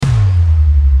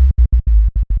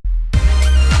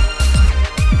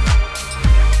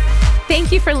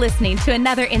Thank you for listening to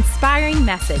another inspiring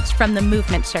message from the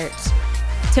Movement Church.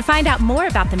 To find out more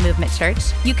about the Movement Church,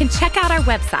 you can check out our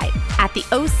website at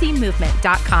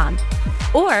theocmovement.com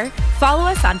or follow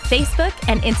us on Facebook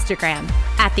and Instagram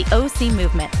at the OC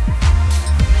Movement.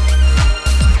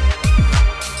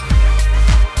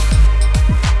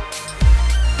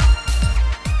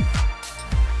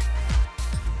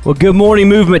 Well, good morning,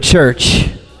 Movement Church.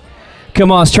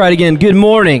 Come on, let's try it again. Good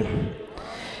morning.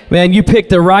 Man, you picked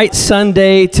the right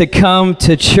Sunday to come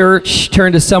to church.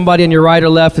 Turn to somebody on your right or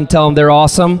left and tell them they're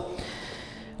awesome.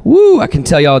 Woo, I can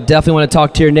tell y'all definitely want to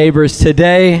talk to your neighbors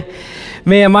today.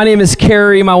 Man, my name is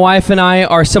Carey. My wife and I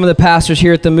are some of the pastors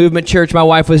here at the Movement Church. My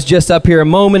wife was just up here a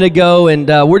moment ago, and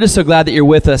we're just so glad that you're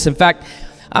with us. In fact,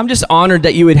 I'm just honored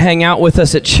that you would hang out with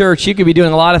us at church. You could be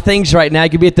doing a lot of things right now. You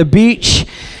could be at the beach.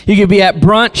 You could be at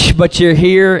brunch, but you're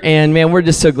here, and man, we're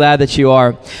just so glad that you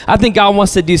are. I think God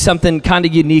wants to do something kind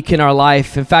of unique in our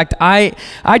life. In fact, I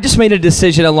just made a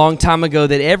decision a long time ago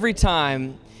that every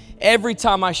time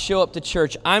I show up to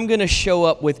church, I'm going to show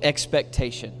up with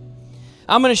expectation.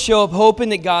 I'm going to show up hoping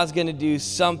that God's going to do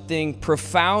something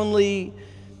profoundly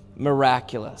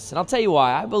miraculous. And I'll tell you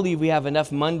why. I believe we have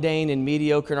enough mundane and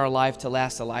mediocre in our life to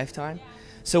last a lifetime.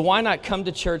 So why not come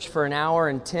to church for an hour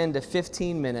and 10 to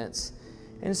 15 minutes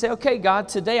and say, okay, God,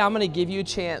 today I'm going to give you a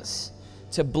chance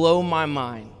to blow my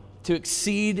mind, to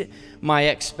exceed my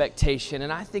expectation.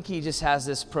 And I think he just has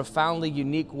this profoundly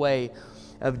unique way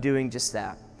of doing just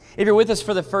that. If you're with us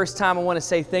for the first time, I want to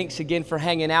say thanks again for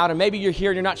hanging out. And maybe you're here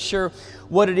and you're not sure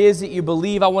what it is that you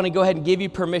believe. I want to go ahead and give you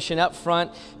permission up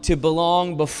front to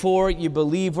belong before you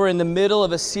believe. We're in the middle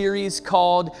of a series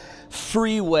called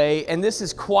Freeway, and this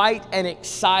is quite an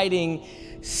exciting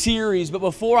series. But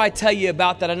before I tell you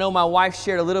about that, I know my wife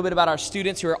shared a little bit about our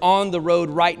students who are on the road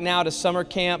right now to summer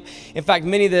camp. In fact,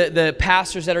 many of the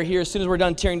pastors that are here, as soon as we're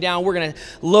done tearing down, we're going to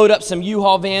load up some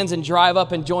U-Haul vans and drive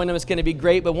up and join them. It's going to be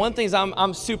great. But one thing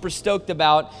I'm super stoked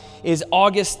about is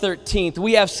August 13th.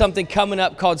 We have something coming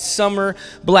up called Summer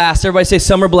Blast. Everybody say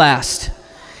Summer Blast.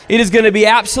 It is going to be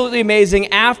absolutely amazing.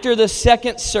 After the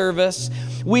second service,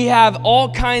 we have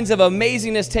all kinds of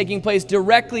amazingness taking place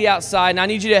directly outside. And I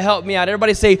need you to help me out.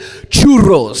 Everybody say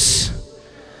churros.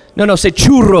 No, say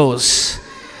churros.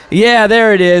 Yeah,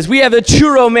 there it is. We have the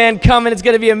churro man coming. It's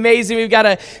going to be amazing. We've got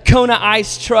a Kona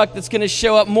ice truck that's going to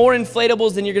show up. More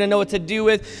inflatables than you're going to know what to do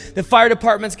with. The fire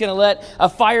department's going to let a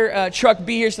fire truck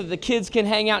be here so that the kids can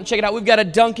hang out and check it out. We've got a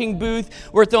dunking booth.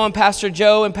 We're throwing Pastor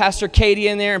Joe and Pastor Katie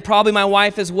in there and probably my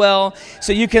wife as well.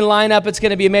 So you can line up. It's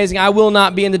going to be amazing. I will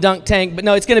not be in the dunk tank, but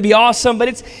no, it's going to be awesome. But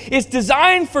it's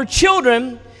designed for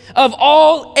children of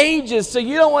all ages, so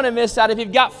you don't want to miss out. If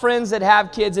you've got friends that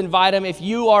have kids, invite them. If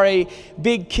you are a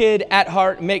big kid at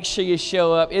heart, make sure you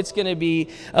show up. It's going to be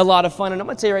a lot of fun, and I'm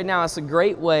going to tell you right now, it's a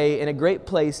great way and a great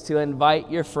place to invite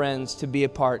your friends to be a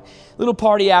part. Little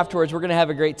party afterwards. We're going to have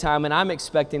a great time, and I'm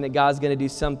expecting that God's going to do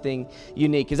something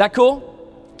unique. Is that cool?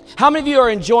 How many of you are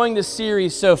enjoying this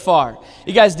series so far?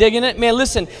 You guys digging it? Man,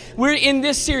 listen, we're in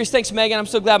this series. Thanks, Megan. I'm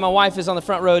so glad my wife is on the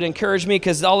front row to encourage me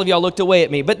because all of y'all looked away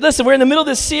at me. But listen, we're in the middle of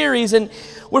this series, and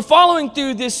we're following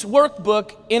through this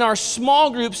workbook in our small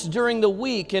groups during the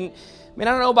week. And man,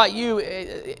 I don't know about you,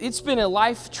 it's been a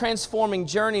life-transforming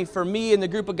journey for me and the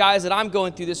group of guys that I'm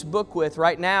going through this book with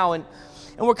right now. And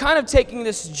we're kind of taking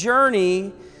this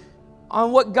journey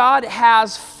on what God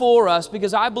has for us,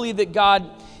 because I believe that God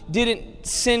didn't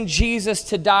send Jesus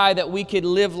to die that we could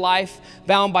live life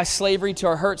bound by slavery to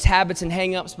our hurts, habits, and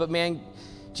hang-ups. But man,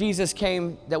 Jesus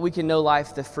came that we can know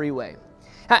life the freeway.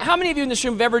 How many of you in this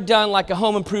room have ever done like a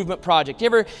home improvement project? You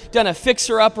ever done a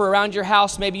fixer-upper around your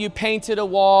house? Maybe you painted a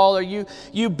wall, or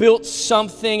you built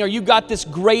something, or you got this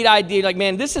great idea. Like,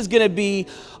 man, this is going to be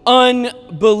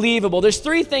unbelievable. There's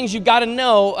three things you got to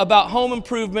know about home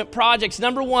improvement projects.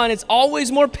 Number one, it's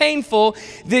always more painful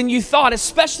than you thought,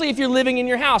 especially if you're living in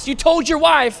your house. You told your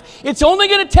wife, it's only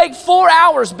going to take 4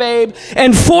 hours, babe,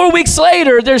 and 4 weeks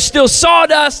later, there's still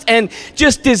sawdust and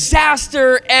just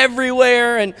disaster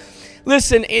everywhere. And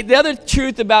listen, the other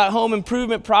truth about home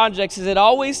improvement projects is it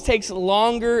always takes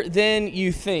longer than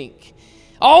you think.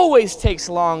 Always takes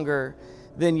longer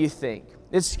than you think.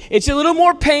 It's a little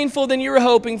more painful than you were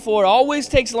hoping for. It always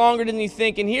takes longer than you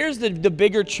think. And here's the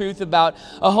bigger truth about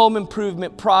a home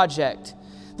improvement project.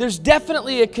 There's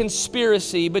definitely a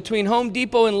conspiracy between Home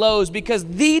Depot and Lowe's, because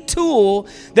the tool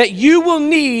that you will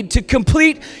need to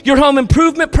complete your home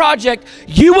improvement project,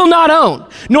 you will not own,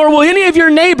 nor will any of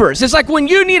your neighbors. It's like when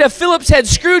you need a Phillips head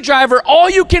screwdriver, all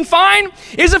you can find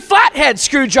is a flathead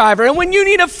screwdriver. And when you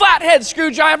need a flathead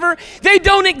screwdriver, they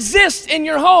don't exist in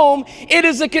your home.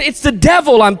 It's the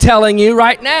devil, I'm telling you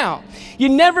right now. You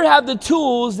never have the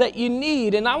tools that you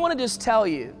need. And I want to just tell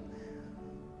you,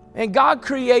 and God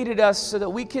created us so that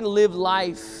we can live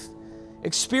life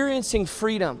experiencing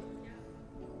freedom,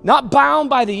 not bound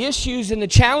by the issues and the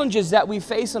challenges that we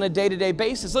face on a day-to-day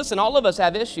basis. Listen, all of us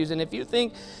have issues, and if you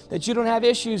think that you don't have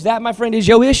issues, that, my friend, is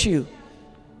your issue.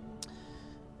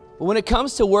 But when it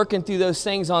comes to working through those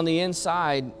things on the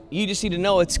inside, you just need to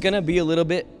know it's going to be a little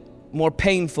bit more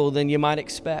painful than you might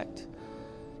expect.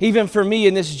 Even for me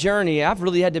in this journey, I've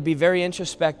really had to be very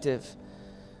introspective.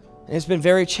 And it's been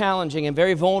very challenging and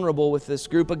very vulnerable with this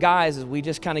group of guys as we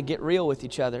just kind of get real with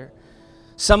each other.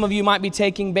 Some of you might be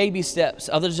taking baby steps.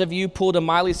 Others of you pulled a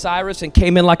Miley Cyrus and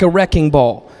came in like a wrecking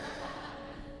ball.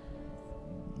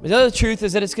 But the other truth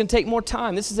is that it's going to take more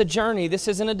time. This is a journey. This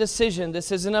isn't a decision.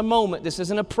 This isn't a moment. This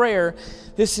isn't a prayer.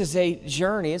 This is a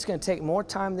journey. It's going to take more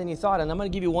time than you thought. And I'm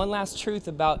going to give you one last truth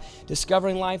about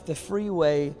discovering life the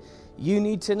freeway. You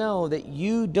need to know that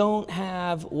you don't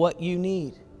have what you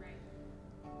need.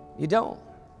 You don't.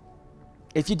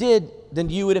 If you did, then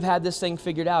you would have had this thing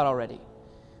figured out already.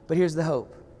 But here's the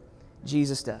hope.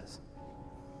 Jesus does.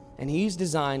 And He's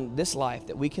designed this life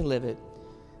that we can live it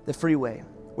the freeway.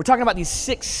 We're talking about these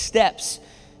 6 steps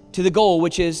to the goal,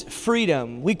 which is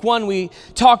freedom. Week 1, we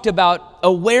talked about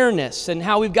awareness and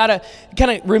how we've got to kind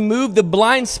of remove the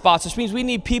blind spots, which means we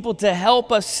need people to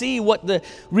help us see what the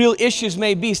real issues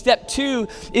may be. Step 2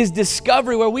 is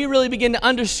discovery, where we really begin to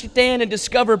understand and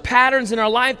discover patterns in our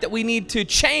life that we need to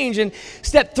change. And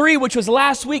step 3, which was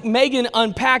last week, Megan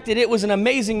unpacked it. It was an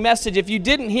amazing message. If you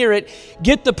didn't hear it,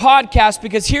 get the podcast,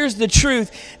 because here's the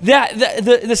truth. That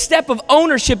the step of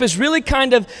ownership is really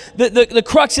kind of the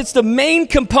crux. It's the main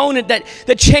component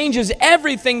that changes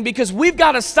everything, because we've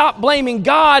got to stop blaming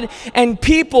God and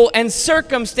people and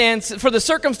circumstance for the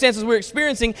circumstances we're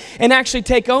experiencing and actually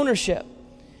take ownership.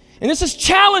 And this is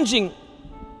challenging,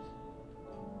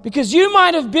 because you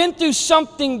might have been through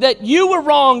something that you were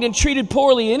wronged and treated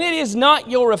poorly, and it is not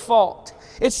your fault.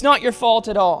 It's not your fault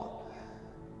at all.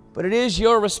 But it is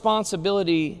your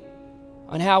responsibility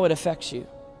on how it affects you.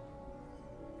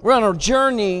 We're on a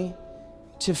journey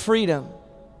to freedom.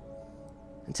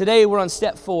 And today we're on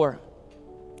step 4.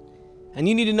 And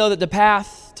you need to know that the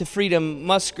path to freedom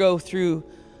must go through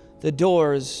the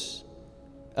doors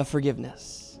of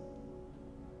forgiveness.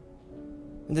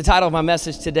 And the title of my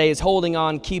message today is Holding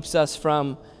On Keeps Us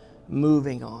from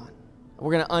Moving On.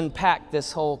 We're going to unpack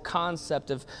this whole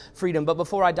concept of freedom. But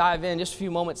before I dive in, just a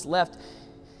few moments left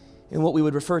in what we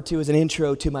would refer to as an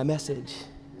intro to my message.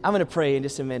 I'm going to pray in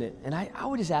just a minute. And I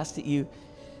would just ask that you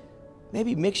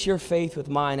maybe mix your faith with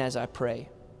mine as I pray.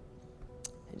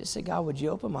 And just say, God, would you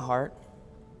open my heart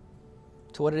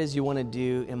to what it is you want to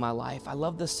do in my life? I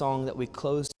love the song that we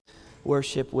closed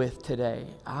worship with today.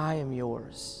 I am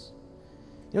yours.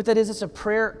 You know what that is? It's a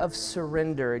prayer of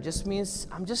surrender. It just means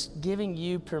I'm just giving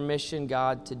you permission,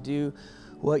 God, to do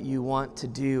what you want to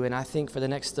do. And I think for the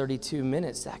next 32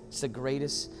 minutes, that's the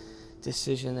greatest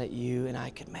decision that you and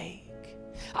I could make.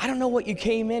 I don't know what you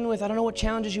came in with. I don't know what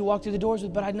challenges you walked through the doors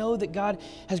with, but I know that God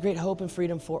has great hope and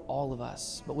freedom for all of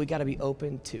us. But we got to be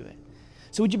open to it.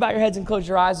 So would you bow your heads and close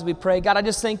your eyes as we pray? God, I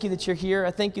just thank you that you're here.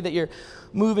 I thank you that you're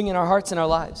moving in our hearts and our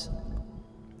lives.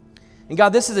 And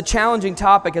God, this is a challenging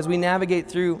topic as we navigate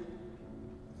through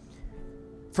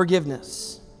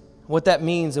forgiveness, what that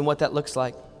means and what that looks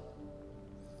like.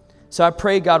 So I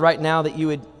pray, God, right now that you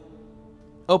would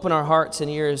open our hearts and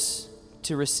ears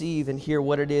to receive and hear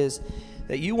what it is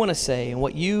that you want to say and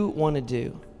what you want to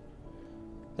do,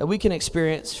 that we can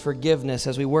experience forgiveness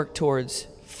as we work towards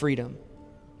freedom.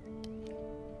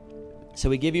 So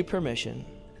we give you permission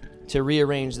to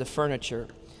rearrange the furniture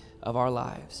of our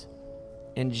lives.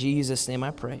 In Jesus' name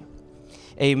I pray.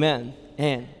 Amen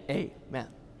and amen.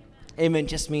 Amen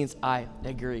just means I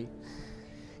agree.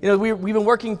 You know, we've been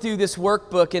working through this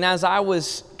workbook, and as I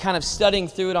was kind of studying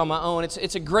through it on my own,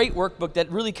 it's a great workbook that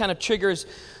really kind of triggers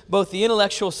both the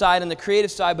intellectual side and the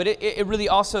creative side, but it really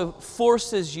also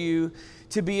forces you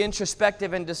to be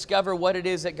introspective and discover what it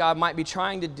is that God might be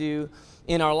trying to do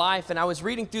in our life. And I was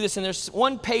reading through this, and there's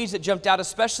one page that jumped out,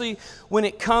 especially when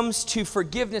it comes to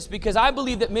forgiveness, because I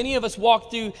believe that many of us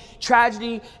walk through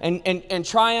tragedy and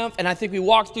triumph, and I think we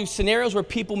walk through scenarios where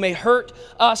people may hurt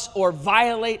us or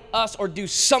violate us or do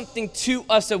something to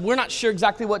us that we're not sure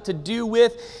exactly what to do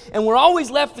with, and we're always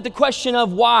left with the question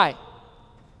of why.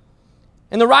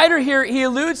 And the writer here, he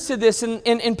alludes to this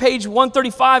in page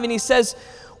 135, and he says,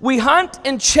 "We hunt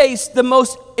and chase the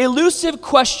most elusive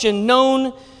question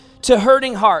known to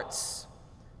hurting hearts,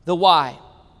 the why."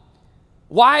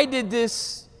 Why did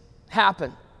this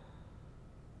happen?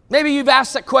 Maybe you've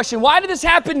asked that question. Why did this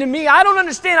happen to me? I don't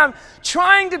understand. I'm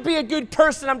trying to be a good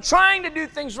person. I'm trying to do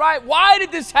things right. Why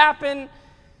did this happen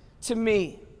to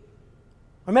me?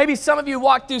 Or maybe some of you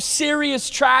walked through serious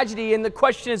tragedy, and the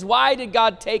question is, why did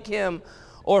God take him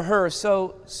or her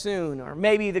so soon? Or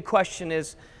maybe the question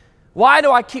is, why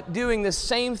do I keep doing the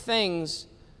same things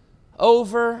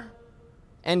over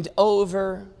and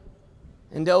over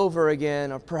and over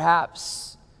again? Or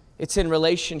perhaps it's in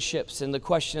relationships, and the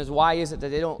question is, why is it that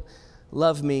they don't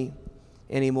love me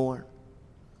anymore?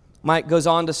 Mike goes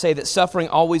on to say that suffering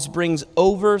always brings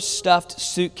overstuffed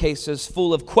suitcases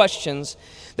full of questions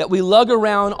that we lug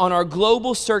around on our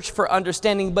global search for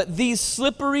understanding, but these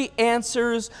slippery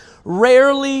answers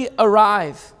rarely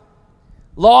arrive.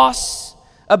 Loss,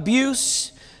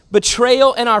 abuse,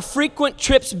 betrayal, and our frequent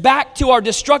trips back to our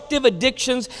destructive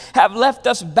addictions have left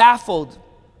us baffled,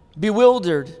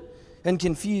 bewildered, and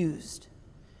confused.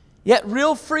 Yet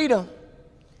real freedom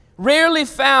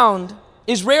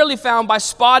is rarely found by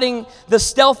spotting the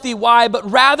stealthy why, but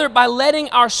rather by letting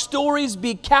our stories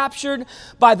be captured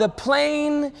by the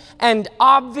plain and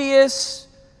obvious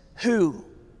who.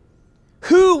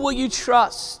 Who will you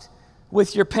trust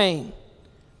with your pain?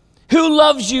 Who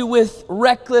loves you with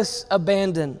reckless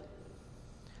abandon?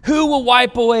 Who will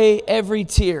wipe away every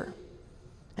tear?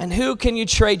 And who can you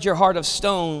trade your heart of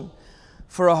stone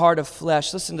for a heart of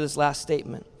flesh? Listen to this last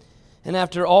statement. And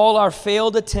after all our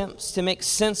failed attempts to make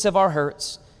sense of our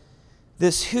hurts,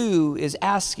 this who is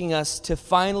asking us to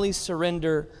finally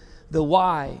surrender the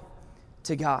why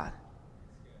to God.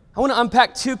 I want to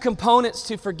unpack two components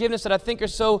to forgiveness that I think are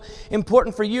so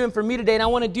important for you and for me today. And I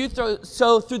want to do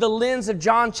so through the lens of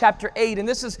John chapter 8. And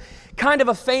this is kind of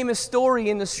a famous story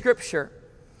in the scripture.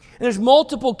 And there's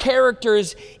multiple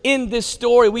characters in this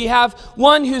story. We have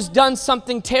one who's done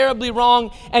something terribly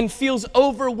wrong and feels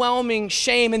overwhelming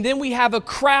shame. And then we have a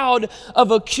crowd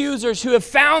of accusers who have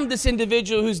found this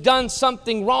individual who's done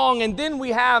something wrong. And then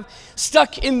we have,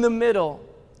 stuck in the middle,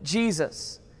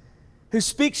 Jesus, who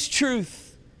speaks truth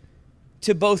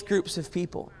to both groups of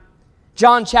people.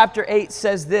 John chapter 8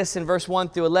 says this in verse 1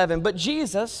 through 11. But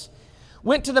Jesus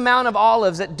went to the Mount of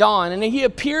Olives at dawn, and he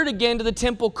appeared again to the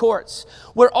temple courts,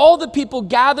 where all the people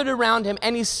gathered around him,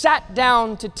 and he sat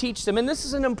down to teach them. And this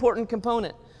is an important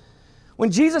component. When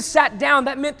Jesus sat down,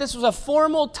 that meant this was a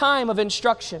formal time of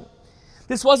instruction.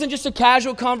 This wasn't just a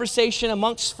casual conversation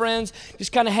amongst friends,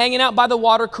 just kind of hanging out by the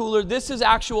water cooler. This is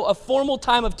a formal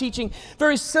time of teaching,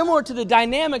 very similar to the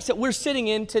dynamics that we're sitting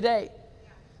in today.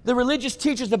 The religious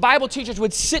teachers, the Bible teachers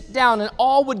would sit down and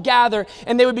all would gather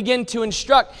and they would begin to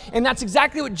instruct. And that's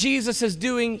exactly what Jesus is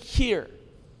doing here.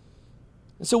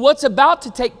 And so what's about to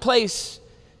take place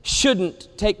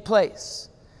shouldn't take place.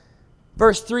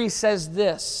 Verse 3 says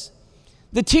this: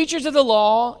 the teachers of the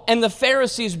law and the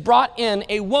Pharisees brought in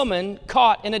a woman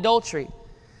caught in adultery.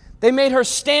 They made her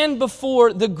stand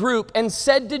before the group and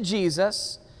said to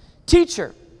Jesus,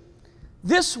 "Teacher,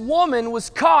 this woman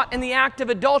was caught in the act of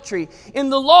adultery.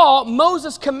 In the law,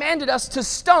 Moses commanded us to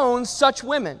stone such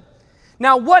women.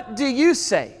 Now, what do you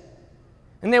say?"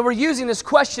 And they were using this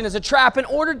question as a trap in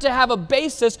order to have a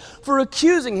basis for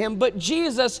accusing him. But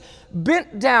Jesus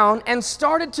bent down and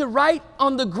started to write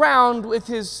on the ground with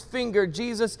his finger.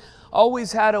 Jesus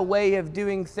always had a way of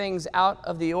doing things out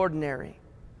of the ordinary.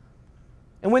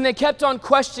 And when they kept on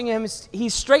questioning him, he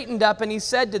straightened up and he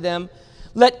said to them,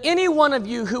 "Let any one of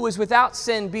you who is without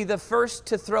sin be the first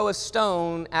to throw a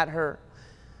stone at her."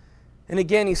 And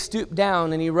again he stooped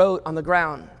down and he wrote on the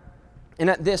ground. And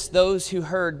at this, those who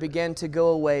heard began to go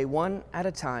away one at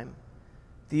a time,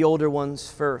 the older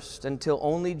ones first, until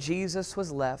only Jesus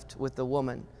was left with the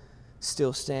woman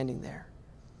still standing there.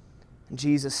 And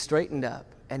Jesus straightened up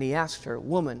and he asked her,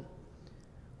 "Woman,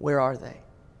 where are they?"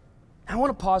 I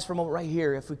want to pause for a moment right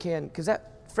here if we can, because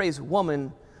that phrase,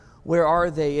 "woman, where are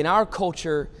they?" in our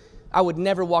culture, I would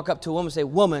never walk up to a woman and say,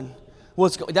 "Woman,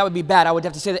 that would be bad." I would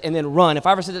have to say that and then run. If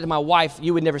I ever said that to my wife,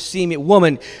 you would never see me.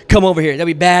 "Woman, come over here." That'd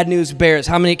be bad news bears.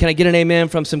 How many, can I get an amen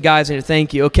from some guys in here?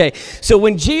 Thank you. Okay. So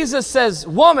when Jesus says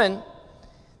 "woman,"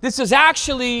 this is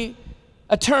actually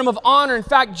a term of honor. In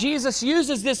fact, Jesus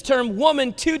uses this term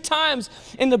woman 2 times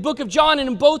in the book of John, and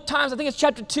in both times, I think it's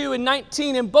chapter 2 and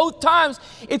 19, and both times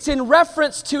it's in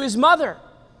reference to his mother.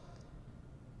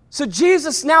 So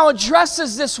Jesus now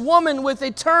addresses this woman with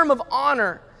a term of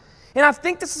honor. And I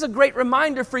think this is a great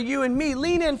reminder for you and me.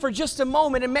 Lean in for just a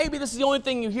moment, and maybe this is the only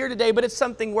thing you hear today, but it's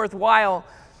something worthwhile.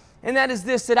 And that is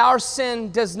this, that our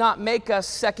sin does not make us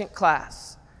second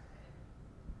class.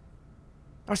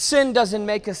 Our sin doesn't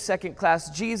make us second class.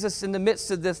 Jesus, in the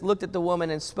midst of this, looked at the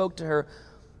woman and spoke to her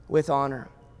with honor.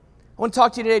 I want to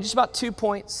talk to you today just about 2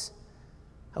 points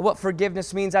of what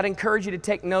forgiveness means. I'd encourage you to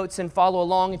take notes and follow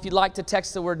along. If you'd like to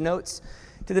text the word notes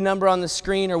to the number on the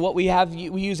screen, or what we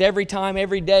use every time,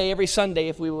 every day, every Sunday,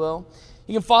 if we will.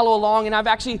 You can follow along, and I've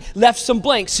actually left some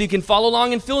blanks so you can follow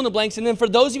along and fill in the blanks. And then for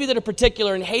those of you that are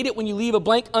particular and hate it when you leave a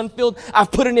blank unfilled,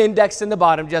 I've put an index in the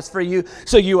bottom just for you,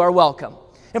 so you are welcome.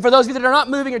 And for those of you that are not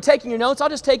moving or taking your notes, I'll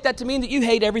just take that to mean that you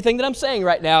hate everything that I'm saying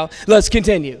right now. Let's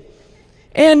continue.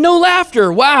 And no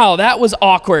laughter. Wow, that was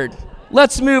awkward.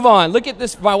 Let's move on. Look at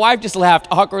this. My wife just laughed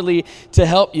awkwardly to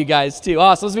help you guys too.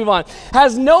 Awesome. Let's move on.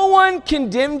 Has no one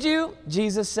condemned you?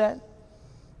 Jesus said.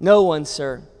 No one,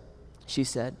 sir, she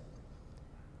said.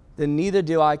 Then neither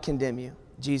do I condemn you,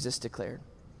 Jesus declared.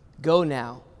 Go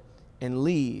now and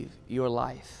leave your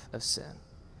life of sin.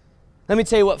 Let me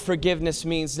tell you what forgiveness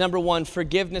means. Number one,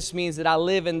 forgiveness means that I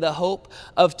live in the hope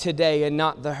of today and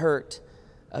not the hurt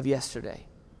of yesterday.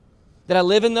 That I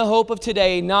live in the hope of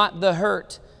today, not the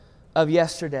hurt of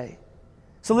yesterday.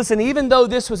 So listen, even though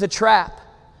this was a trap,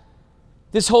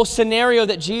 this whole scenario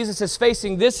that Jesus is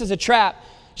facing, this is a trap.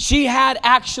 She had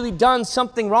actually done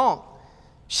something wrong.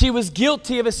 She was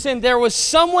guilty of a sin. There was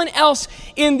someone else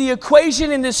in the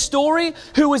equation in this story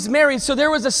who was married. So there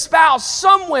was a spouse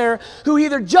somewhere who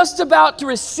either just about to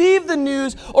receive the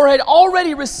news or had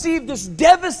already received this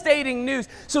devastating news.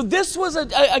 So this was a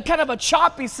kind of a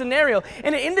choppy scenario.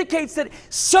 And it indicates that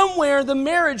somewhere the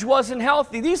marriage wasn't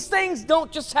healthy. These things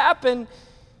don't just happen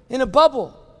in a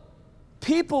bubble.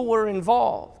 People were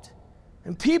involved,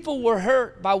 and people were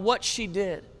hurt by what she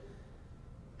did.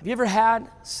 Have you ever had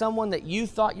someone that you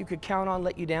thought you could count on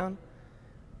let you down?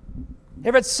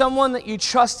 Ever had someone that you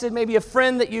trusted, maybe a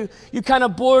friend that you kind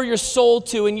of bore your soul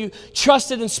to, and you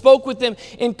trusted and spoke with them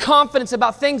in confidence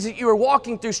about things that you were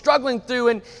walking through, struggling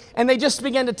through, and they just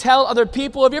began to tell other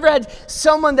people? Have you ever had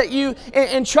someone that you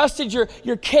entrusted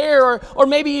your care or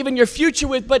maybe even your future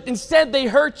with, but instead they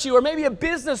hurt you? Or maybe a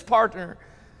business partner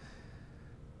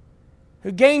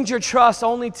who gained your trust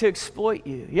only to exploit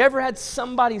you? You ever had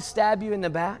somebody stab you in the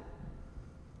back?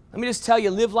 Let me just tell you,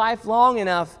 live life long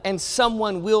enough and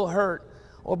someone will hurt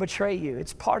or betray you.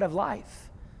 It's part of life.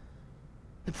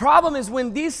 The problem is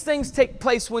when these things take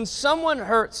place, when someone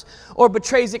hurts or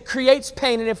betrays, it creates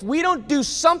pain. And if we don't do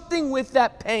something with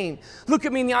that pain, look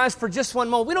at me in the eyes for just one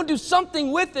moment, we don't do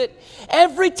something with it,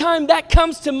 every time that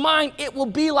comes to mind, it will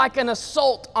be like an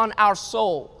assault on our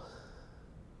soul.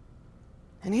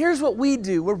 And here's what we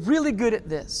do. We're really good at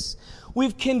this.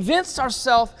 We've convinced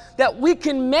ourselves that we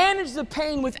can manage the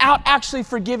pain without actually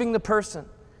forgiving the person.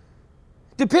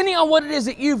 Depending on what it is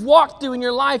that you've walked through in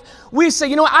your life, we say,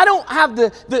 you know, I don't have the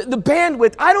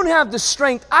bandwidth. I don't have the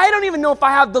strength. I don't even know if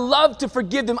I have the love to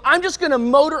forgive them. I'm just going to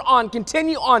motor on,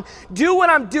 continue on, do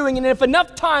what I'm doing. And if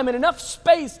enough time and enough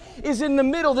space is in the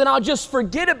middle, then I'll just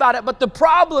forget about it. But the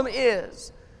problem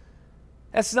is,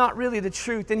 that's not really the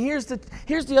truth. And here's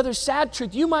the other sad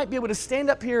truth. You might be able to stand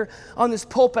up here on this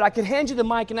pulpit. I could hand you the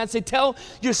mic and I'd say, tell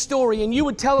your story. And you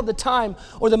would tell of the time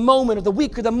or the moment or the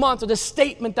week or the month or the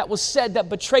statement that was said that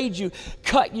betrayed you,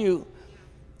 cut you,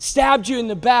 stabbed you in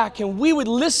the back. And we would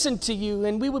listen to you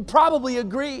and we would probably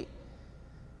agree.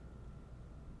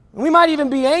 And we might even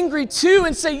be angry too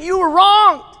and say, you were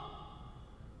wronged.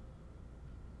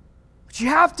 But you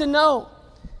have to know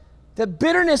that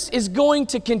bitterness is going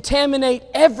to contaminate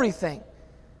everything.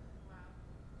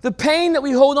 The pain that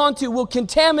we hold on to will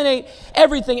contaminate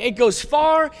everything. It goes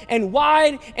far and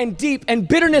wide and deep, and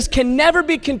bitterness can never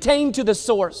be contained to the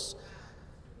source.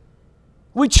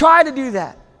 We try to do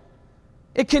that.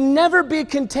 It can never be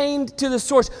contained to the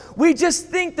source. We just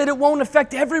think that it won't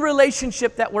affect every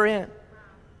relationship that we're in.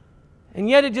 And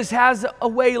yet it just has a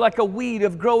way like a weed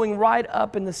of growing right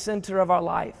up in the center of our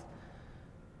life.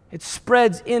 It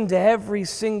spreads into every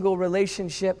single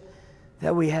relationship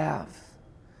that we have.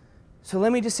 So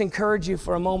let me just encourage you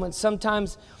for a moment.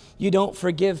 Sometimes you don't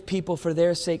forgive people for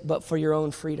their sake, but for your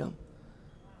own freedom.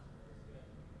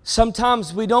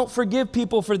 Sometimes we don't forgive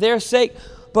people for their sake,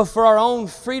 but for our own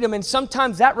freedom. And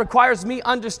sometimes that requires me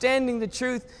understanding the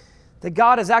truth That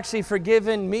God has actually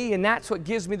forgiven me, and that's what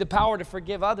gives me the power to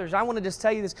forgive others. I want to just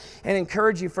tell you this and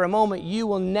encourage you for a moment. You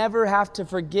will never have to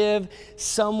forgive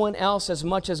someone else as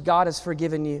much as God has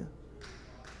forgiven you.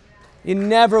 You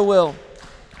never will.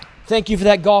 Thank you for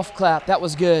that golf clap. That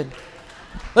was good.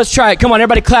 Let's try it. Come on,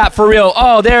 everybody clap for real.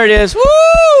 Oh, there it is.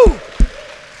 Woo!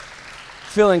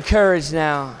 Feel encouraged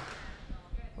now.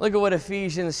 Look at what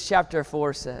Ephesians chapter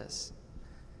 4 says.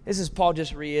 This is Paul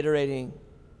just reiterating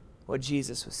what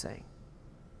Jesus was saying.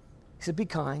 He said, be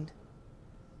kind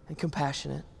and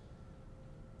compassionate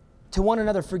to one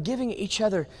another, forgiving each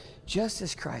other just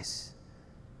as Christ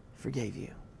forgave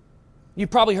you. You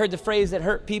probably heard the phrase that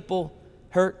hurt people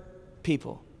hurt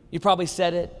people. You probably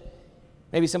said it.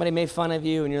 Maybe somebody made fun of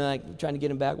you and you're like trying to get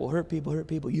them back. Well, hurt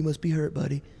people. You must be hurt,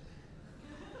 buddy.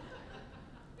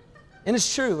 And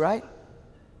it's true, right?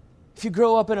 If you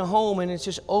grow up in a home and it's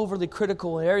just overly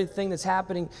critical and everything that's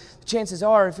happening, the chances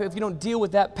are if you don't deal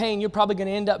with that pain, you're probably going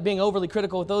to end up being overly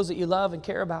critical with those that you love and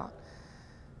care about.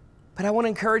 But I want to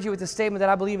encourage you with a statement that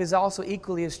I believe is also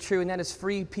equally as true, and that is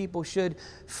free people should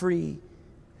free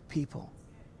people.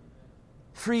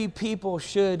 Free people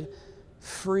should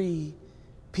free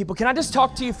people. Can I just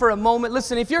talk to you for a moment?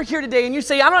 Listen, if you're here today and you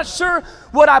say, I'm not sure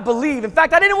what I believe. In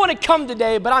fact, I didn't want to come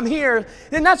today, but I'm here.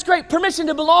 Then that's great. Permission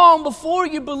to belong before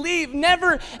you believe.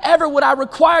 Never, ever would I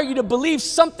require you to believe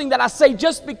something that I say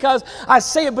just because I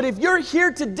say it. But if you're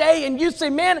here today and you say,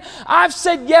 man, I've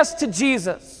said yes to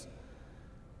Jesus.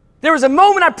 There was a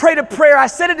moment I prayed a prayer, I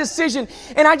said a decision,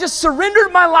 and I just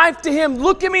surrendered my life to Him.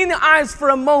 Look at me in the eyes for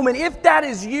a moment. If that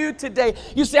is you today,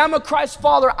 you say, I'm a Christ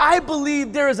follower. I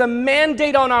believe there is a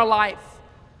mandate on our life.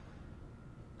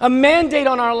 A mandate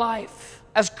on our life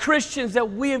as Christians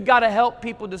that we have got to help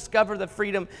people discover the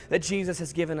freedom that Jesus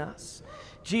has given us.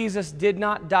 Jesus did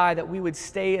not die that we would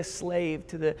stay a slave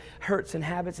to the hurts and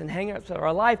habits and hang-ups of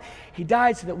our life. He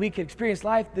died so that we could experience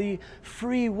life the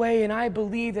free way, and I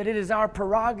believe that it is our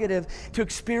prerogative to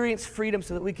experience freedom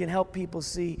so that we can help people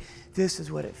see this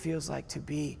is what it feels like to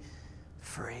be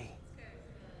free.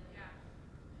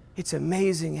 It's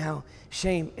amazing how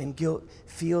shame and guilt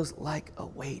feels like a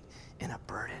weight and a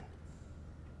burden.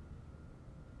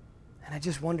 And I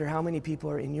just wonder how many people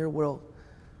are in your world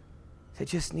that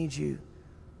just need you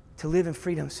to live in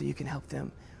freedom so you can help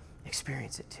them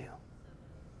experience it too.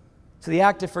 So the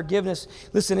act of forgiveness,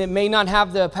 listen, it may not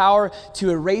have the power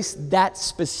to erase that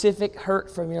specific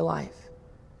hurt from your life.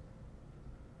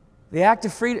 The act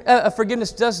of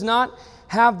forgiveness does not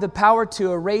have the power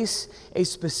to erase a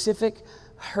specific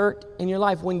hurt in your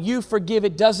life. When you forgive,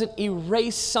 it doesn't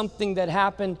erase something that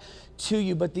happened to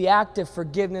you, but the act of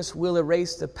forgiveness will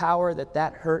erase the power that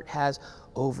that hurt has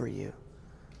over you.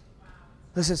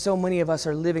 Listen, so many of us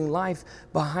are living life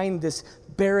behind this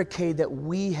barricade that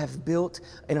we have built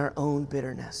in our own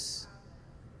bitterness.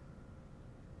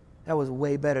 That was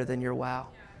way better than your wow.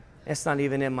 It's not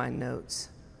even in my notes.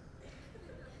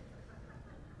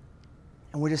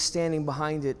 And we're just standing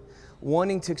behind it,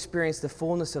 wanting to experience the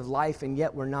fullness of life, and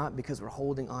yet we're not because we're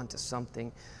holding on to something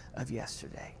of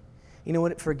yesterday. You know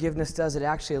what forgiveness does? It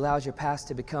actually allows your past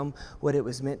to become what it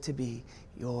was meant to be,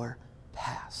 your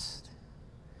past.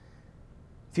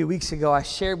 A few weeks ago, I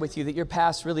shared with you that your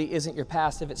past really isn't your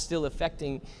past if it's still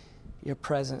affecting your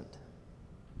present.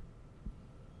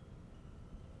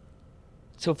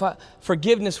 So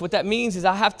forgiveness, what that means is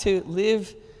I have to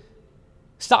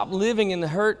stop living in the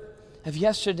hurt of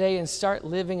yesterday and start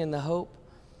living in the hope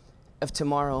of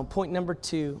tomorrow. And point number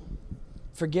 2,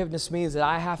 forgiveness means that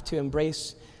I have to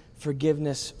embrace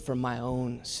forgiveness for my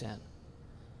own sin.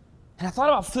 And I thought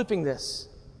about flipping this.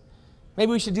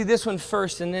 Maybe we should do this one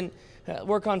first and then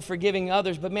work on forgiving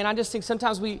others. But man, I just think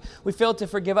sometimes we fail to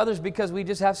forgive others because we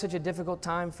just have such a difficult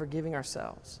time forgiving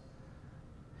ourselves.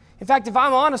 In fact, if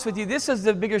I'm honest with you, this is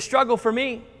the bigger struggle for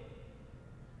me.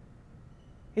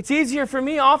 It's easier for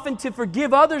me often to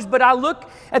forgive others, but I look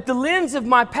at the lens of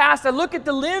my past, I look at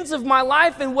the lens of my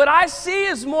life, and what I see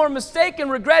is more mistake and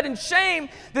regret and shame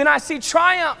than I see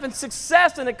triumph and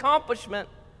success and accomplishment.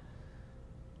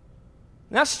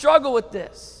 And I struggle with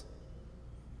this.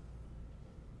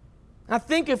 I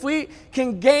think if we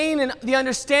can gain the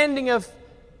understanding of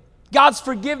God's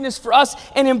forgiveness for us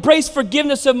and embrace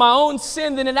forgiveness of my own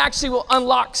sin, then it actually will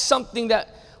unlock something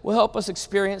that will help us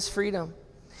experience freedom.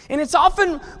 And it's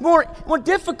often more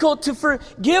difficult to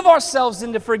forgive ourselves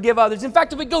than to forgive others. In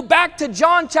fact, if we go back to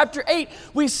John chapter 8,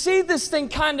 we see this thing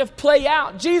kind of play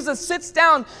out. Jesus sits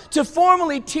down to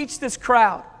formally teach this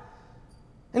crowd.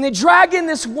 And they drag in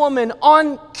this woman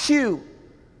on cue.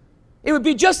 It would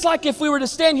be just like if we were to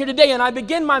stand here today and I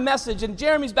begin my message and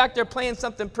Jeremy's back there playing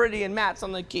something pretty and Matt's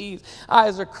on the keys,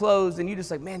 eyes are closed, and you're just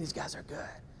like, man, these guys are good.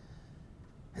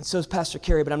 And so is Pastor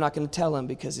Carey, but I'm not going to tell him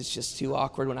because it's just too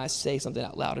awkward when I say something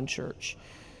out loud in church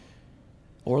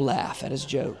or laugh at his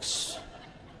jokes.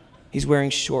 He's wearing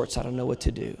shorts. I don't know what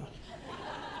to do.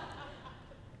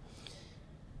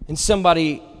 And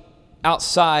somebody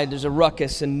outside, there's a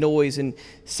ruckus and noise, and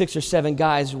 6 or 7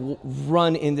 guys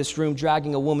run in this room,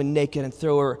 dragging a woman naked and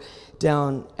throw her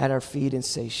down at our feet and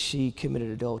say, she committed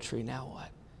adultery. Now what?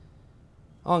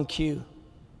 On cue.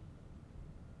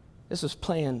 This was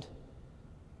planned.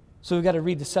 So we've got to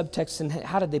read the subtext. And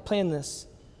how did they plan this?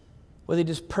 Were they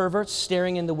just perverts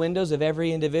staring in the windows of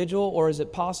every individual? Or is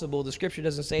it possible, the scripture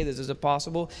doesn't say this, is it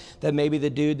possible that maybe the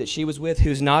dude that she was with,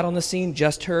 who's not on the scene,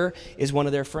 just her, is one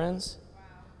of their friends?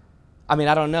 I mean,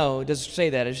 I don't know. It doesn't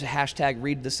say that. It's just hashtag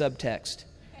read the subtext.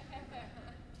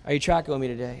 Are you tracking with me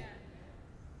today?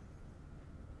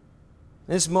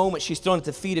 In this moment, she's thrown at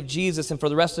the feet of Jesus, and for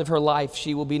the rest of her life,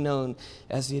 she will be known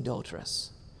as the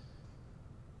adulteress.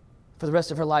 For the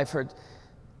rest of her life, her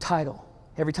title,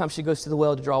 every time she goes to the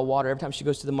well to draw water, every time she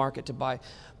goes to the market to buy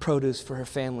produce for her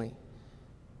family.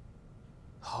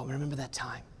 Oh, remember that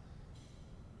time.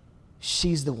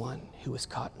 She's the one who was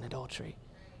caught in adultery.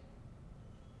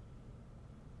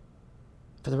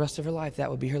 For the rest of her life, that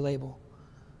would be her label.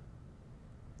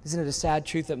 Isn't it a sad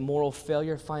truth that moral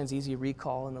failure finds easy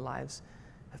recall in the lives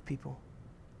of people?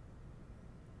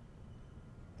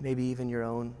 Maybe even your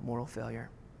own moral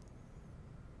failure.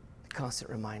 A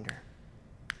constant reminder.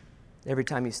 Every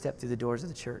time you step through the doors of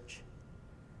the church.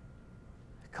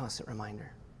 A constant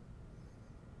reminder.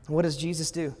 And what does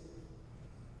Jesus do?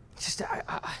 Just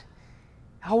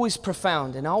always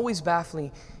profound and always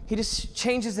baffling. He just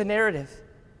changes the narrative.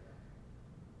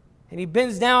 And he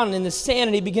bends down in the sand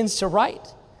and he begins to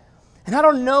write. And I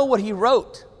don't know what he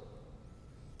wrote.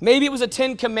 Maybe it was the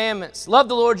 10 Commandments. Love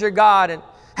the Lord your God and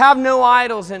have no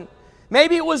idols. And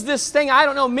maybe it was this thing, I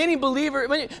don't know.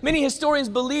 Many historians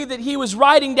believe that he was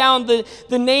writing down the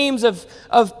names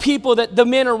of people that the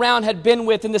men around had been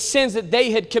with and the sins that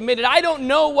they had committed. I don't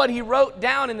know what he wrote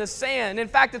down in the sand. In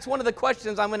fact, it's one of the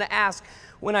questions I'm going to ask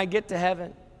when I get to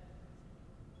heaven.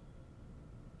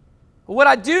 What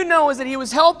I do know is that he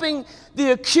was helping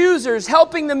the accusers,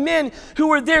 helping the men who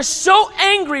were there so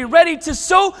angry, ready to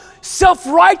so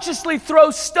self-righteously throw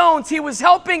stones. He was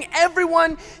helping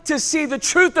everyone to see the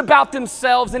truth about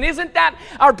themselves. And isn't that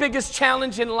our biggest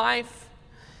challenge in life?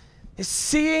 Is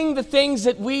seeing the things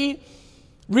that we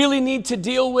really need to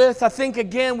deal with. I think,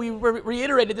 again, we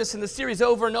reiterated this in the series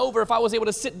over and over. If I was able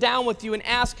to sit down with you and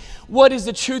ask, what is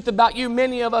the truth about you?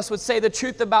 Many of us would say the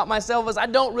truth about myself is I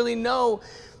don't really know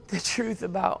the truth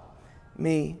about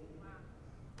me.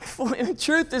 The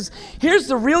truth is, here's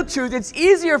the real truth. It's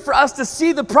easier for us to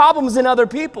see the problems in other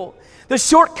people, the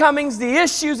shortcomings, the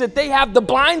issues that they have, the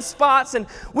blind spots, and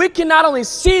we can not only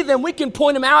see them, we can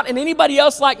point them out. And anybody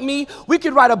else like me, we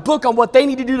could write a book on what they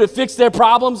need to do to fix their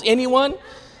problems. Anyone?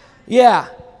 Yeah,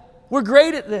 we're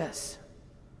great at this.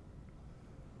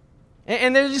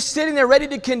 And they're just sitting there ready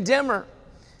to condemn her,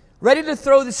 ready to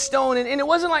throw the stone. And it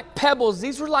wasn't like pebbles.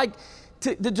 These were like,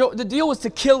 the deal was to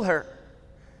kill her.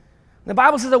 The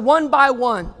Bible says that one by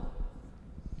one,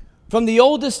 from the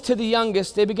oldest to the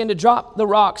youngest, they begin to drop the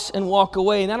rocks and walk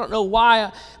away. And I don't know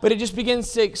why, but it just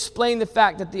begins to explain the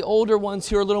fact that the older ones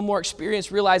who are a little more experienced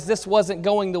realized this wasn't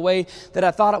going the way that I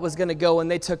thought it was going to go,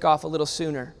 and they took off a little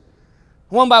sooner.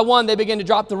 One by one, they began to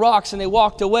drop the rocks and they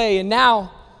walked away. And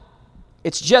now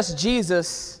it's just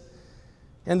Jesus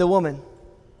and the woman.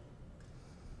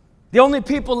 The only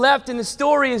people left in the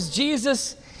story is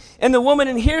Jesus and the woman.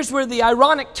 And here's where the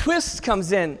ironic twist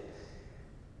comes in.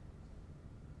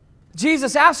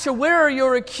 Jesus asks her, where are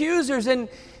your accusers? And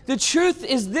the truth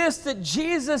is this, that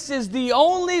Jesus is the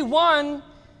only one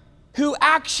who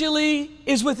actually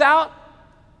is without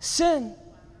sin.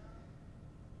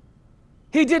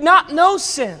 He did not know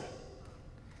sin.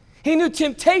 He knew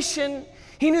temptation.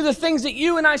 He knew the things that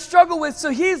you and I struggle with. So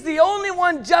he's the only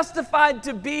one justified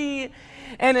to be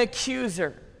an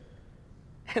accuser.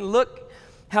 And look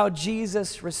how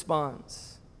Jesus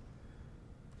responds.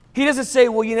 He doesn't say,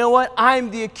 well, you know what? I'm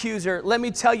the accuser. Let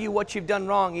me tell you what you've done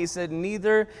wrong. He said,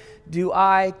 neither do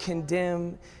I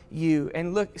condemn you.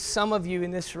 And look, some of you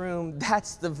in this room,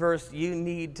 that's the verse you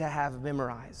need to have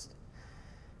memorized.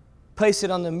 Place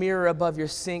it on the mirror above your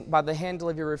sink, by the handle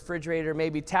of your refrigerator,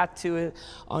 maybe tattoo it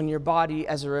on your body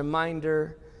as a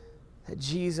reminder that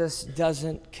Jesus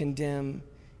doesn't condemn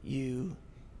you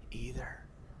either.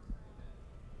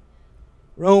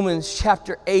 Romans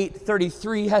chapter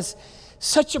 8:33 has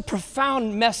such a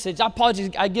profound message. I apologize,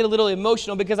 I get a little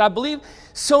emotional because I believe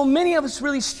so many of us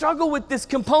really struggle with this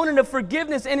component of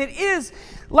forgiveness, and it is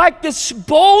like this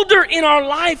boulder in our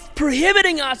life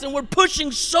prohibiting us, and we're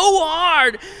pushing so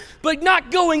hard, but not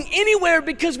going anywhere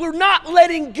because we're not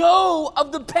letting go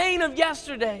of the pain of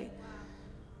yesterday.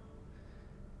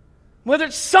 Whether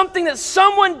it's something that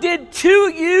someone did to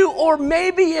you, or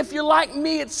maybe if you're like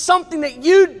me, it's something that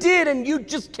you did and you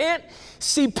just can't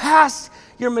see past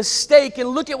your mistake. And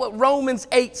look at what Romans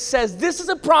 8 says. This is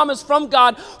a promise from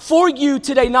God for you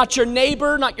today, not your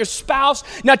neighbor, not your spouse,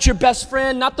 not your best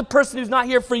friend, not the person who's not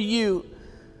here for you.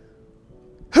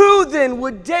 Who then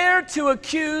would dare to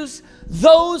accuse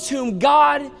those whom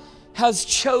God has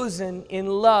chosen in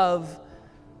love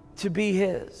to be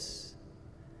his?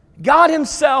 God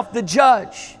himself, the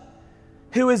judge,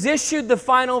 who has issued the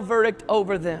final verdict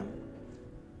over them.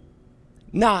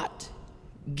 Not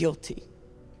guilty.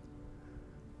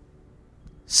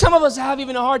 Some of us have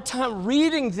even a hard time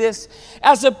reading this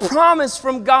as a promise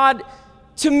from God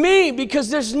to me, because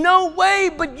there's no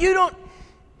way, but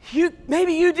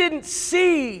maybe you didn't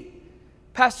see,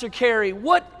 Pastor Carey,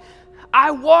 what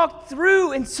I walked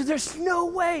through, and so there's no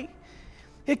way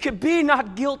it could be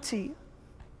not guilty.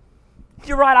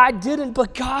 You're right, I didn't,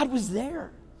 but God was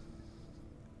there.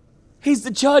 He's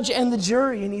the judge and the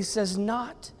jury, and he says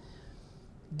not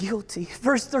guilty.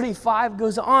 Verse 35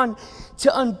 goes on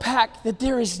to unpack that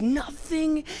there is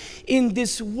nothing in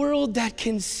this world that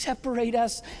can separate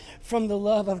us from the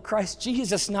love of Christ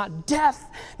Jesus. Not death,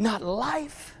 not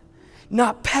life,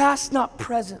 not past, not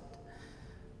present.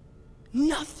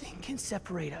 Nothing can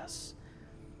separate us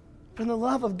from the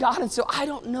love of God. And so I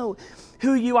don't know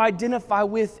who you identify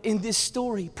with in this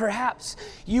story. Perhaps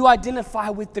you identify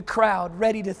with the crowd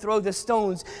ready to throw the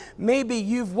stones. Maybe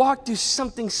you've walked through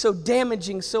something so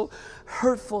damaging, so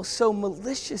hurtful, so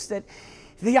malicious that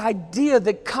the idea,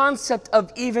 the concept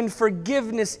of even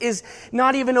forgiveness is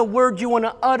not even a word you want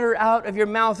to utter out of your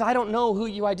mouth. I don't know who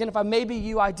you identify. Maybe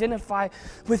you identify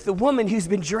with the woman who's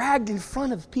been dragged in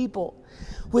front of people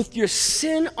with your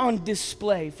sin on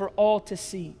display for all to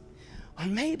see. Or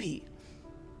maybe,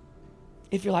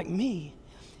 if you're like me,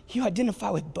 you identify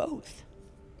with both,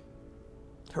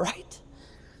 right?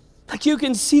 Like you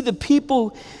can see the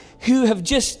people who have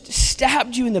just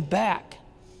stabbed you in the back,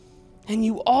 and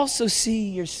you also see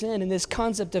your sin, and this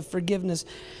concept of forgiveness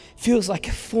feels like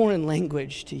a foreign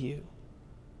language to you.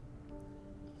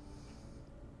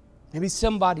 Maybe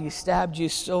somebody stabbed you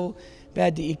so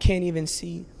bad that you can't even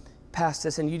see past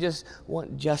this, and you just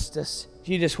want justice.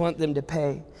 You just want them to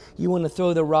pay. You want to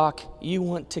throw the rock. You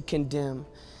want to condemn.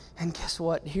 And guess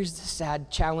what? Here's the sad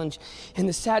challenge and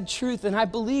the sad truth. And I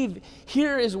believe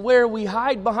here is where we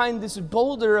hide behind this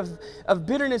boulder of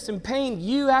bitterness and pain.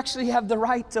 You actually have the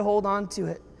right to hold on to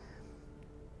it.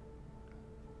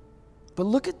 But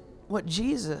look at what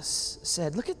Jesus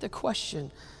said. Look at the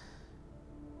question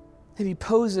that he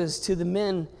poses to the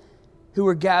men who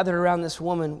were gathered around this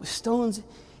woman with stones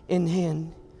in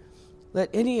hand.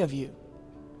 Let any of you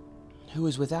who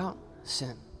is without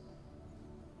sin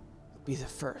be the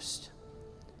first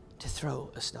to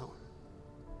throw a stone.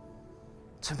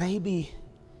 So maybe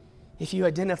if you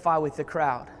identify with the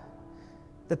crowd,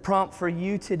 the prompt for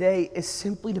you today is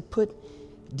simply to put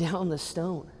down the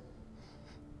stone.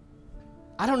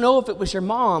 I don't know if it was your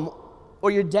mom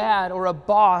or your dad or a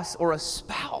boss or a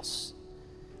spouse.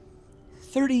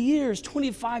 30 years,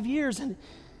 25 years, and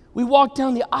we walk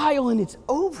down the aisle and it's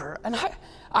over. And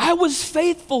I was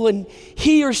faithful and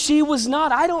he or she was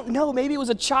not. I don't know. Maybe it was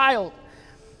a child.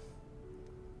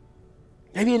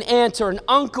 Maybe an aunt or an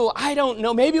uncle. I don't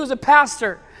know. Maybe it was a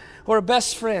pastor or a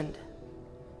best friend.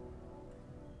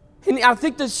 And I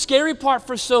think the scary part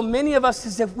for so many of us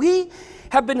is that we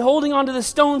have been holding onto the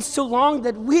stones so long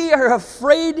that we are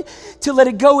afraid to let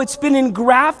it go. It's been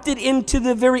engrafted into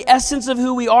the very essence of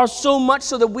who we are so much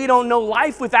so that we don't know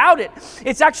life without it.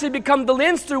 It's actually become the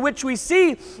lens through which we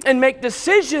see and make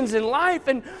decisions in life.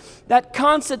 And that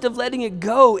concept of letting it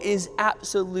go is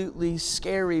absolutely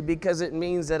scary because it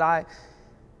means that I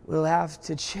will have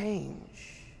to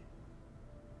change.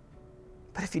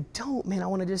 But if you don't, man, I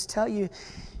want to just tell you,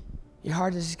 your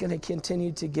heart is going to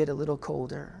continue to get a little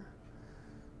colder.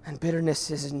 And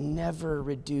bitterness is never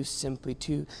reduced simply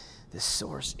to the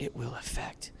source. It will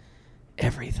affect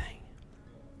everything.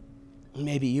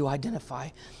 Maybe you identify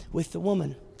with the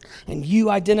woman and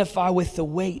you identify with the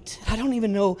weight. I don't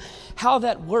even know how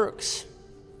that works.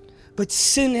 But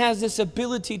sin has this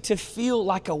ability to feel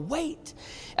like a weight,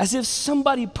 as if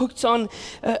somebody puts on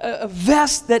a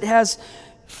vest that has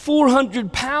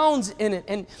 400 pounds in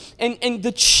it, and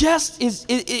the chest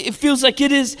it feels like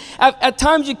it is, at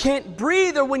times you can't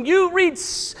breathe, or when you read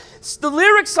the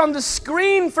lyrics on the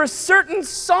screen for certain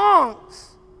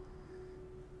songs,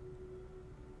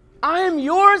 I am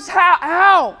yours,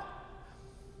 how?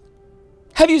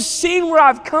 Have you seen where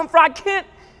I've come from?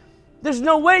 There's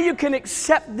no way you can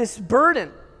accept this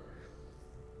burden.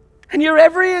 And your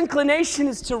every inclination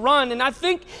is to run. And I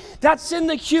think that's in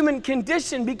the human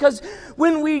condition, because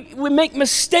when we make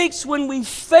mistakes, when we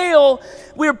fail,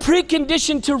 we're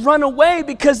preconditioned to run away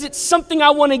because it's something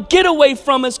I want to get away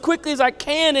from as quickly as I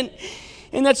can.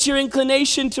 And that's your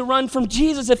inclination to run from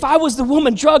Jesus. If I was the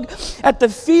woman drugged at the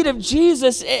feet of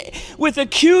Jesus with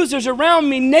accusers around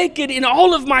me, naked in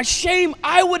all of my shame,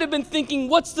 I would have been thinking,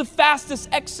 what's the fastest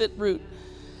exit route?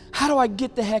 How do I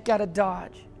get the heck out of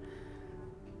Dodge?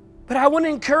 But I want to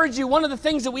encourage you, one of the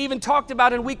things that we even talked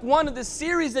about in week 1 of this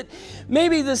series, that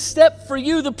maybe the step for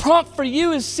you, the prompt for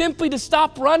you, is simply to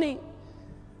stop running.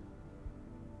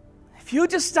 If you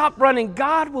just stop running,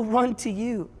 God will run to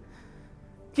you.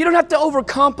 You don't have to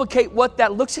overcomplicate what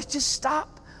that looks like. Just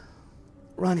stop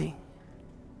running.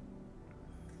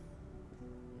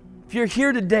 If you're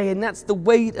here today and that's the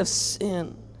weight of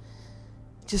sin,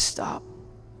 just stop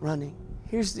running.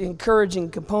 Here's the encouraging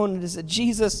component, is that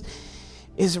Jesus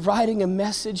is writing a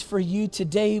message for you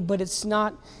today, but it's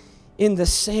not in the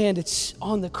sand, it's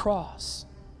on the cross.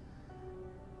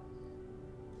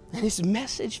 And his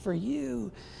message for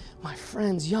you, my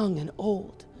friends, young and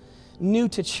old, new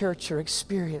to church or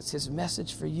experience, his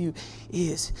message for you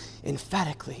is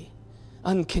emphatically,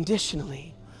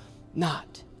 unconditionally,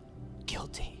 not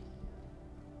guilty.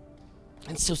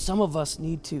 And so some of us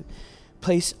need to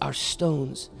place our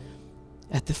stones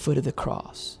at the foot of the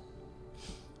cross,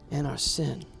 and our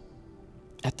sin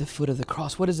at the foot of the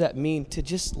cross. What does that mean? To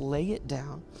just lay it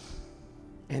down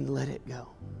and let it go.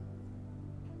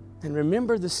 And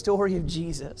remember the story of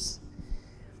Jesus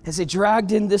as they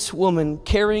dragged in this woman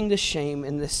carrying the shame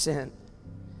and the sin.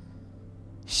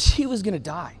 She was going to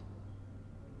die.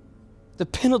 The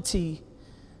penalty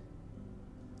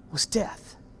was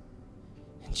death.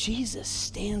 And Jesus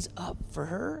stands up for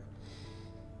her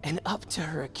and up to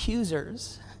her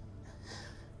accusers.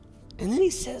 And then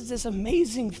he says this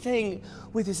amazing thing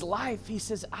with his life. He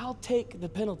says, I'll take the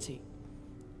penalty.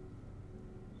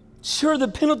 Sure, the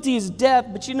penalty is death,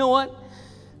 but you know what?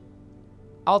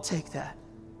 I'll take that.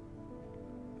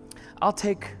 I'll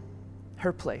take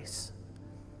her place.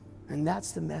 And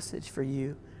that's the message for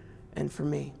you and for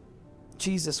me.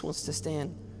 Jesus wants to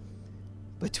stand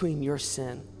between your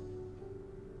sin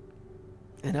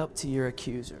and up to your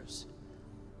accusers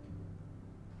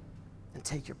and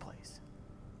take your place.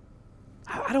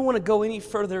 I don't want to go any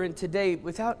further in today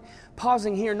without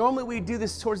pausing here. Normally we do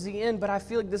this towards the end, but I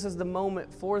feel like this is the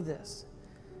moment for this.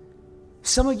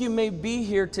 Some of you may be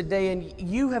here today and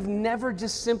you have never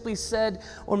just simply said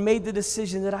or made the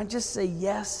decision that I just say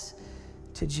yes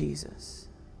to Jesus.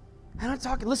 I'm not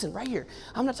talking, listen, right here,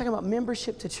 I'm not talking about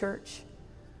membership to church.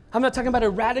 I'm not talking about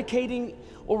eradicating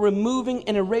or removing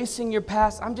and erasing your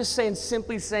past. I'm just saying,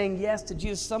 simply saying yes to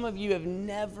Jesus. Some of you have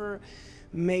never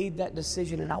made that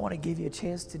decision, and I want to give you a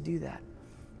chance to do that.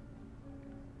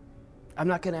 I'm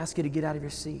not going to ask you to get out of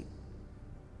your seat.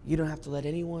 You don't have to let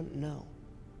anyone know.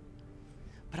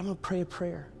 But I'm going to pray a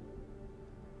prayer.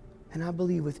 And I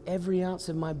believe with every ounce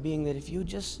of my being that if you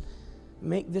just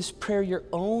make this prayer your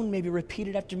own, maybe repeat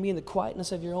it after me in the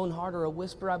quietness of your own heart or a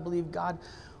whisper, I believe God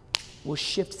will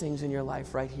shift things in your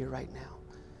life right here, right now.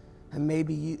 And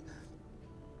maybe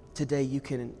today you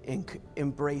can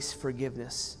embrace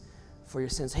forgiveness for your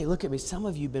sins. Hey, look at me. Some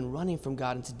of you have been running from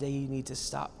God, and today you need to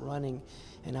stop running.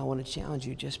 And I want to challenge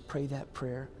you, just pray that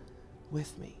prayer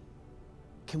with me.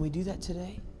 Can we do that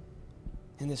today?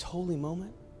 In this holy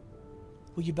moment?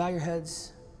 Will you bow your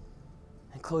heads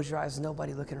and close your eyes,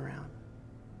 nobody looking around?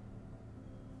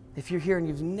 If you're here and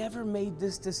you've never made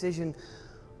this decision,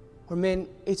 or man,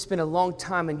 it's been a long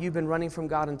time and you've been running from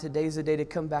God and today's the day to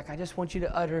come back, I just want you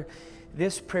to utter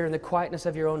this prayer in the quietness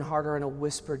of your own heart or in a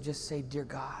whisper. Just say, Dear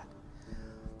God,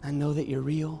 I know that you're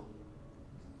real.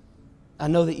 I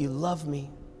know that you love me,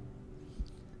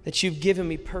 that you've given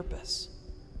me purpose.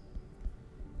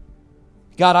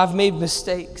 God, I've made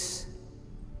mistakes.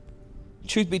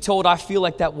 Truth be told, I feel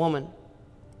like that woman.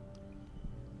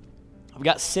 I've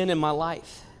got sin in my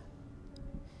life.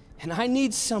 And I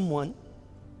need someone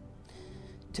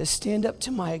to stand up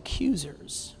to my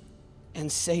accusers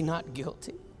and say not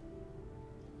guilty.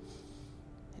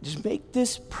 Just make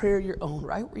this prayer your own,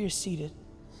 right where you're seated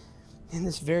in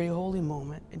this very holy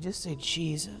moment, and just say,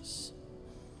 Jesus,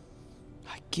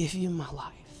 I give you my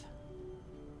life.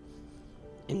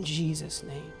 In Jesus'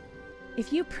 name.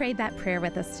 If you prayed that prayer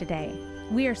with us today,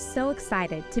 we are so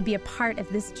excited to be a part of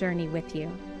this journey with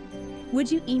you. Would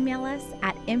you email us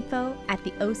at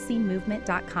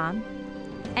info@theocmovement.com?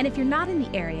 And if you're not in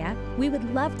the area, we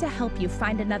would love to help you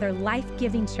find another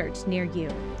life-giving church near you.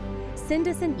 Send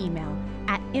us an email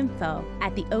at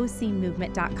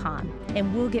info@theocmovement.com,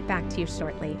 and we'll get back to you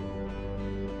shortly.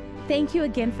 Thank you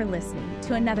again for listening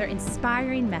to another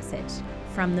inspiring message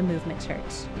from the Movement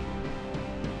Church.